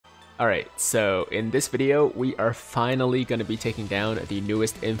Alright, so in this video, we are finally going to be taking down the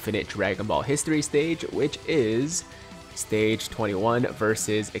newest Infinite Dragon Ball History stage, which is Stage 21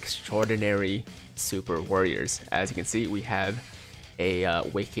 versus Extraordinary Super Warriors. As you can see, we have a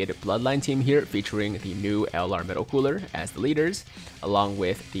Wicked Bloodline team here featuring the new LR Metal Cooler as the leaders, along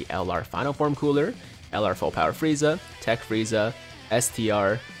with the LR Final Form Cooler, LR Full Power Frieza, Tech Frieza,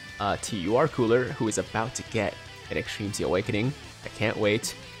 STR, TUR Cooler, who is about to get an Extreme Z Awakening. I can't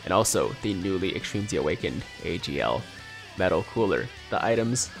wait. And also the newly Extreme Z Awakened AGL Metal Cooler. The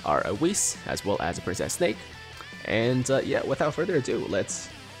items are a Whis as well as a Princess Snake. And yeah, without further ado, let's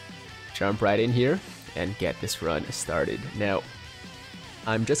jump right in here and get this run started. Now,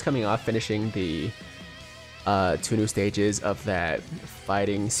 I'm just coming off finishing the two new stages of that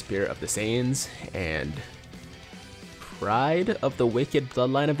Fighting Spirit of the Saiyans and Pride of the Wicked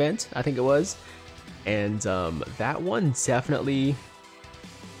Bloodline event, I think it was. And that one definitely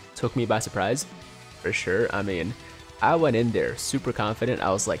took me by surprise, for sure. I mean, I went in there super confident. I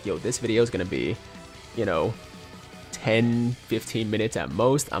was like, yo, this video is gonna be, you know, 10-15 minutes at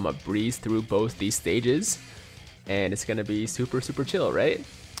most. I'm gonna breeze through both these stages and it's gonna be super chill, right?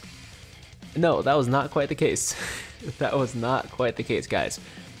 No, that was not quite the case. That was not quite the case, guys.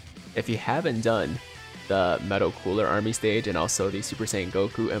 If you haven't done the Metal Cooler Army stage and also the Super Saiyan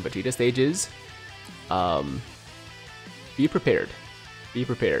Goku and Vegeta stages, be prepared. Be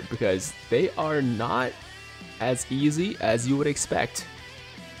prepared, because they are not as easy as you would expect.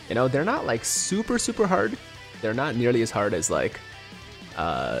 You know, they're not like super hard. They're not nearly as hard as like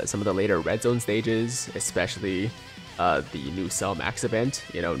some of the later Red Zone stages, especially the new Cell Max event.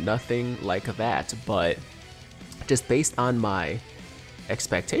 You know, nothing like that. But just based on my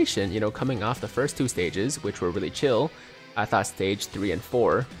expectation, you know, coming off the first two stages, which were really chill, I thought stage 3 and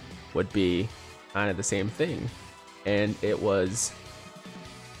 4 would be kind of the same thing, and it was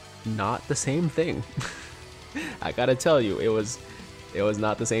not the same thing. I gotta tell you, it was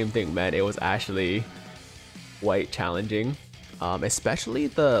not the same thing, man. It was actually quite challenging, especially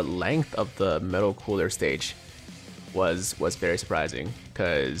the length of the Metal Cooler stage was very surprising,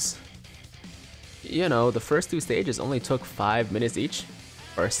 because, you know, the first two stages only took 5 minutes each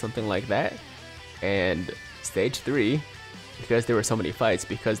or something like that, and stage 3, because there were so many fights,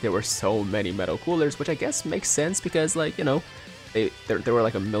 because there were so many Metal Coolers, which I guess makes sense because, like, you know, there were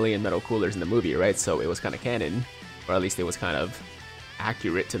like 1 million Metal Coolers in the movie, right? So it was kind of canon, or at least it was kind of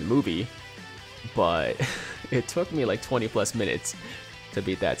accurate to the movie. But it took me like 20+ minutes to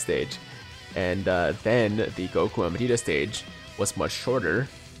beat that stage. And then the Goku and Vegeta stage was much shorter,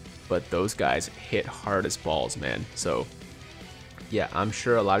 but those guys hit hard as balls, man. So yeah, I'm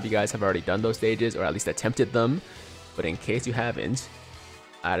sure a lot of you guys have already done those stages, or at least attempted them. But in case you haven't,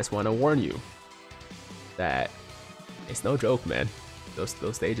 I just want to warn you that it's no joke, man. Those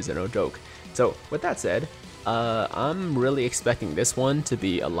stages are no joke. So with that said, I'm really expecting this one to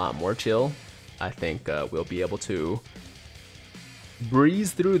be a lot more chill. I think we'll be able to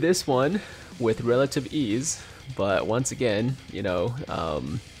breeze through this one with relative ease. But once again, you know,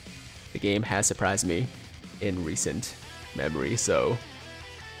 the game has surprised me in recent memory, so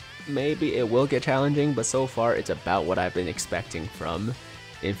maybe it will get challenging, but so far it's about what I've been expecting from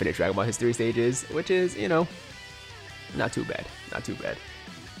Infinite Dragon Ball History stages, which is, you know, not too bad, not too bad.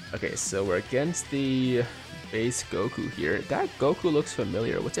 Okay, so we're against the base Goku here. That Goku looks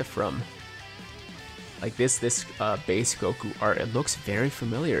familiar. What's it from? Like this base Goku art, it looks very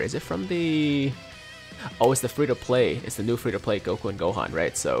familiar. Is it from the... Oh, it's the free-to-play. It's the new free-to-play Goku and Gohan,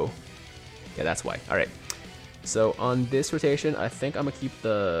 right? So, yeah, that's why. Alright. So on this rotation, I think I'm gonna keep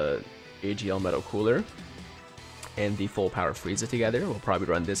the AGL Metal Cooler and the Full Power Frieza together. We'll probably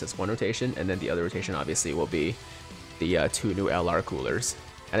run this as one rotation, and then the other rotation obviously will be the two new LR coolers.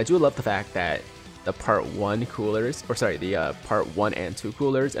 And I do love the fact that the Part 1 coolers, or sorry, the Part 1 and 2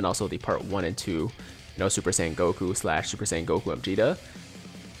 coolers, and also the Part 1 and 2, you know, Super Saiyan Goku / Super Saiyan Goku and Vegeta,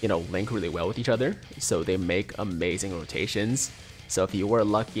 you know, link really well with each other. So they make amazing rotations. So if you were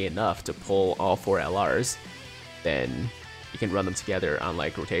lucky enough to pull all 4 LRs, then you can run them together on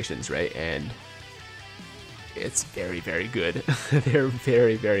like rotations, right? And it's very good. They're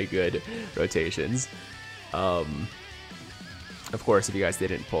very good rotations. Of course, if you guys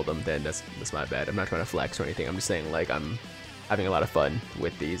didn't pull them, then that's my bad. I'm not trying to flex or anything. I'm just saying, like, I'm having a lot of fun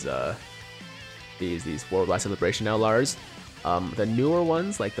with these Worldwide Celebration LRs. The newer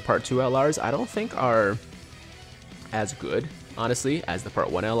ones, like the Part 2 LRs, I don't think are as good, honestly, as the Part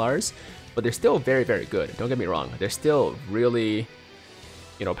 1 LRs. But they're still very good. Don't get me wrong. They're still really,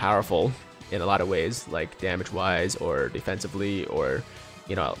 you know, powerful in a lot of ways, like damage-wise or defensively, or,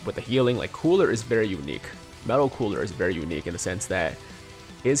 you know, with the healing. Like, Cooler is very unique. Metal Cooler is very unique in the sense that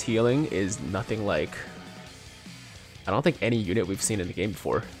his healing is nothing like, I don't think any unit we've seen in the game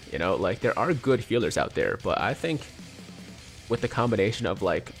before. You know, like there are good healers out there, but I think with the combination of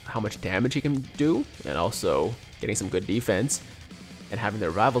like how much damage he can do and also getting some good defense and having the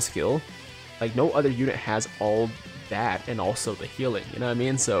revival skill, like no other unit has all that and also the healing, you know what I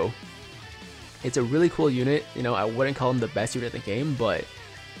mean? So it's a really cool unit. You know, I wouldn't call him the best unit in the game, but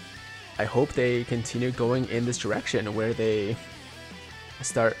I hope they continue going in this direction where they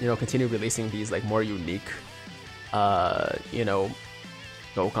start, you know, continue releasing these like more unique, you know,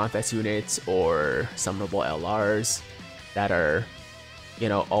 Dokkan Fest units or summonable LRs that are, you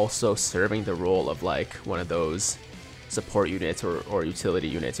know, also serving the role of like one of those support units or utility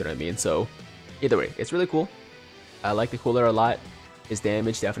units, you know what I mean? So either way, it's really cool. I like the cooler a lot. His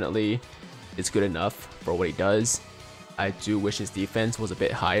damage definitely is good enough for what he does. I do wish his defense was a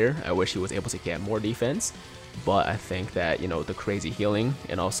bit higher. I wish he was able to get more defense, but I think that, you know, the crazy healing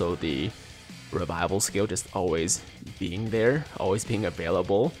and also the revival skill just always being there, always being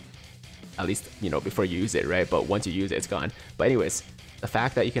available, at least, you know, before you use it, right? But once you use it, it's gone. But anyways, the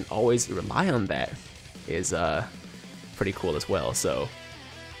fact that you can always rely on that is pretty cool as well. So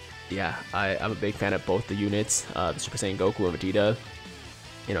yeah, I'm a big fan of both the units. The Super Saiyan Goku and Vegeta,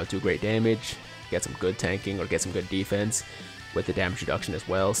 you know, do great damage, get some good tanking or get some good defense with the damage reduction as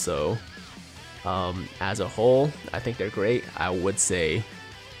well. So as a whole, I think they're great. I would say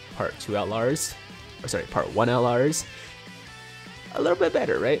part 2 LRs, or sorry, part 1 LRs, a little bit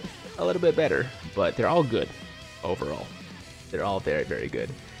better, right? A little bit better, but they're all good overall. They're all very, very good.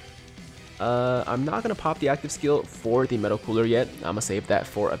 I'm not gonna pop the active skill for the metal cooler yet. I'm gonna save that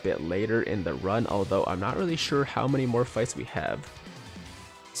for a bit later in the run, although I'm not really sure how many more fights we have.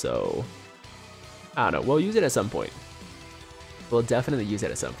 So I don't know, we'll use it at some point. We'll definitely use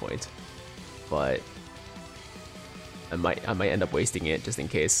it at some point, but I might end up wasting it just in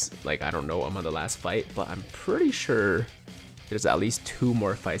case, like, I don't know, I'm on the last fight, but I'm pretty sure there's at least 2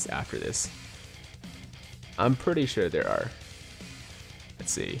 more fights after this. I'm pretty sure there are.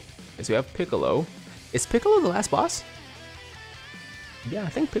 Let's see. So we have Piccolo. Is Piccolo the last boss? Yeah, I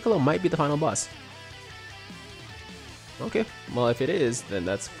think Piccolo might be the final boss. Okay, well if it is, then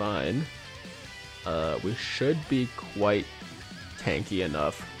that's fine. We should be quite tanky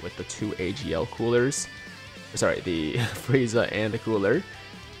enough with the 2 AGL coolers. Sorry, the Frieza and the cooler.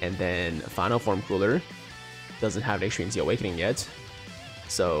 And then Final Form cooler doesn't have the Extreme Z Awakening yet.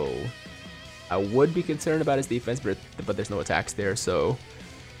 So I would be concerned about his defense, but there's no attacks there, so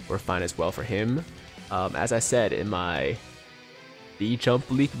we're fine as well for him. As I said in my jump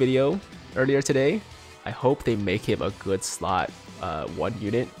leak video earlier today, I hope they make him a good slot 1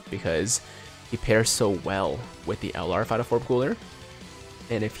 unit because he pairs so well with the LR Final Form cooler.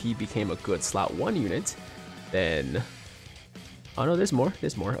 And if he became a good slot 1 unit, then... Oh no, there's more.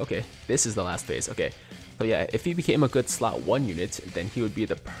 Okay, this is the last phase. Okay, so yeah, if he became a good slot 1 unit, then he would be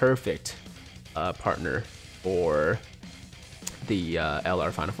the perfect partner for the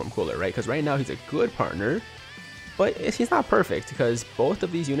LR Final Form cooler, right? Because right now he's a good partner, but he's not perfect because both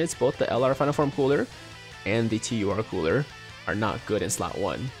of these units, both the LR Final Form cooler and the TUR cooler, are not good in slot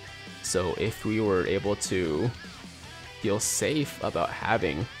 1. So if we were able to feel safe about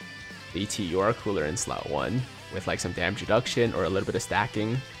having the TUR cooler in slot 1 with like some damage reduction or a little bit of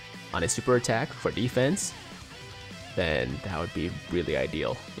stacking on a super attack for defense, then that would be really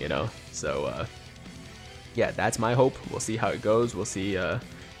ideal, you know? So yeah, that's my hope. We'll see how it goes. We'll see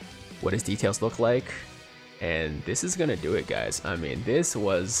what his details look like. And this is gonna do it, guys. I mean, this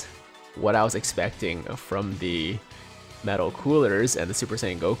was what I was expecting from the metal coolers and the Super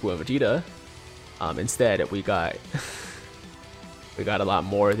Saiyan Goku and Vegeta. Instead, we got we got a lot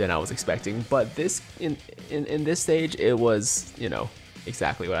more than I was expecting. But this in this stage, it was, you know,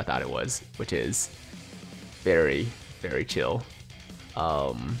 exactly what I thought it was, which is very, very chill.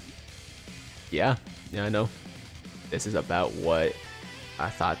 Yeah, I know. This is about what I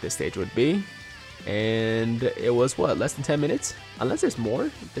thought this stage would be. And it was, what, less than 10 minutes? Unless there's more.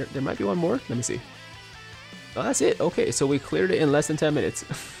 There might be one more. Let me see. Oh, that's it. Okay, so we cleared it in less than 10 minutes.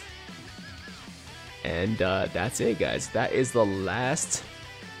 And that's it, guys. That is the last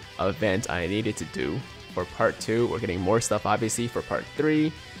event I needed to do for part 2. We're getting more stuff, obviously, for part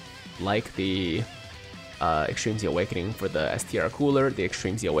 3. Like the Extreme Z Awakening for the STR cooler, the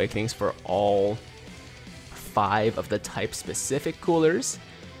Extreme Z Awakenings for all 5 of the type-specific coolers,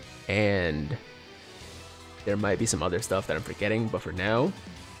 and there might be some other stuff that I'm forgetting, but for now,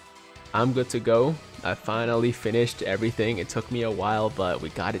 I'm good to go. I finally finished everything. It took me a while, but we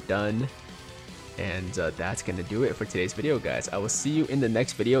got it done. And that's gonna do it for today's video, guys. I will see you in the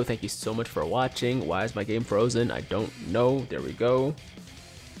next video. Thank you so much for watching. Why is my game frozen? I don't know. There we go.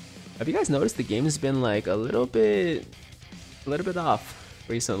 Have you guys noticed the game's been like a little bit off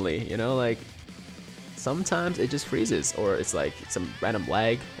recently? You know, like sometimes it just freezes, or it's like some random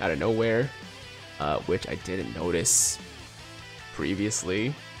lag out of nowhere, which I didn't notice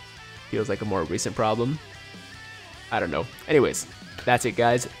previously. Feels like a more recent problem. I don't know. Anyways, that's it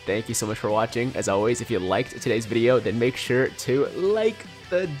guys. Thank you so much for watching. As always, if you liked today's video, then make sure to like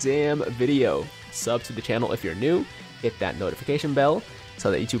the damn video. Sub to the channel if you're new. Hit that notification bell so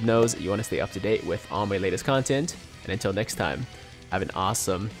that YouTube knows you want to stay up to date with all my latest content. And until next time, have an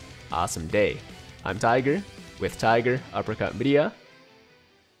awesome, awesome day. I'm Tiger with Tiger Uppercut Media.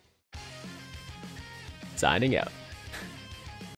 Signing out.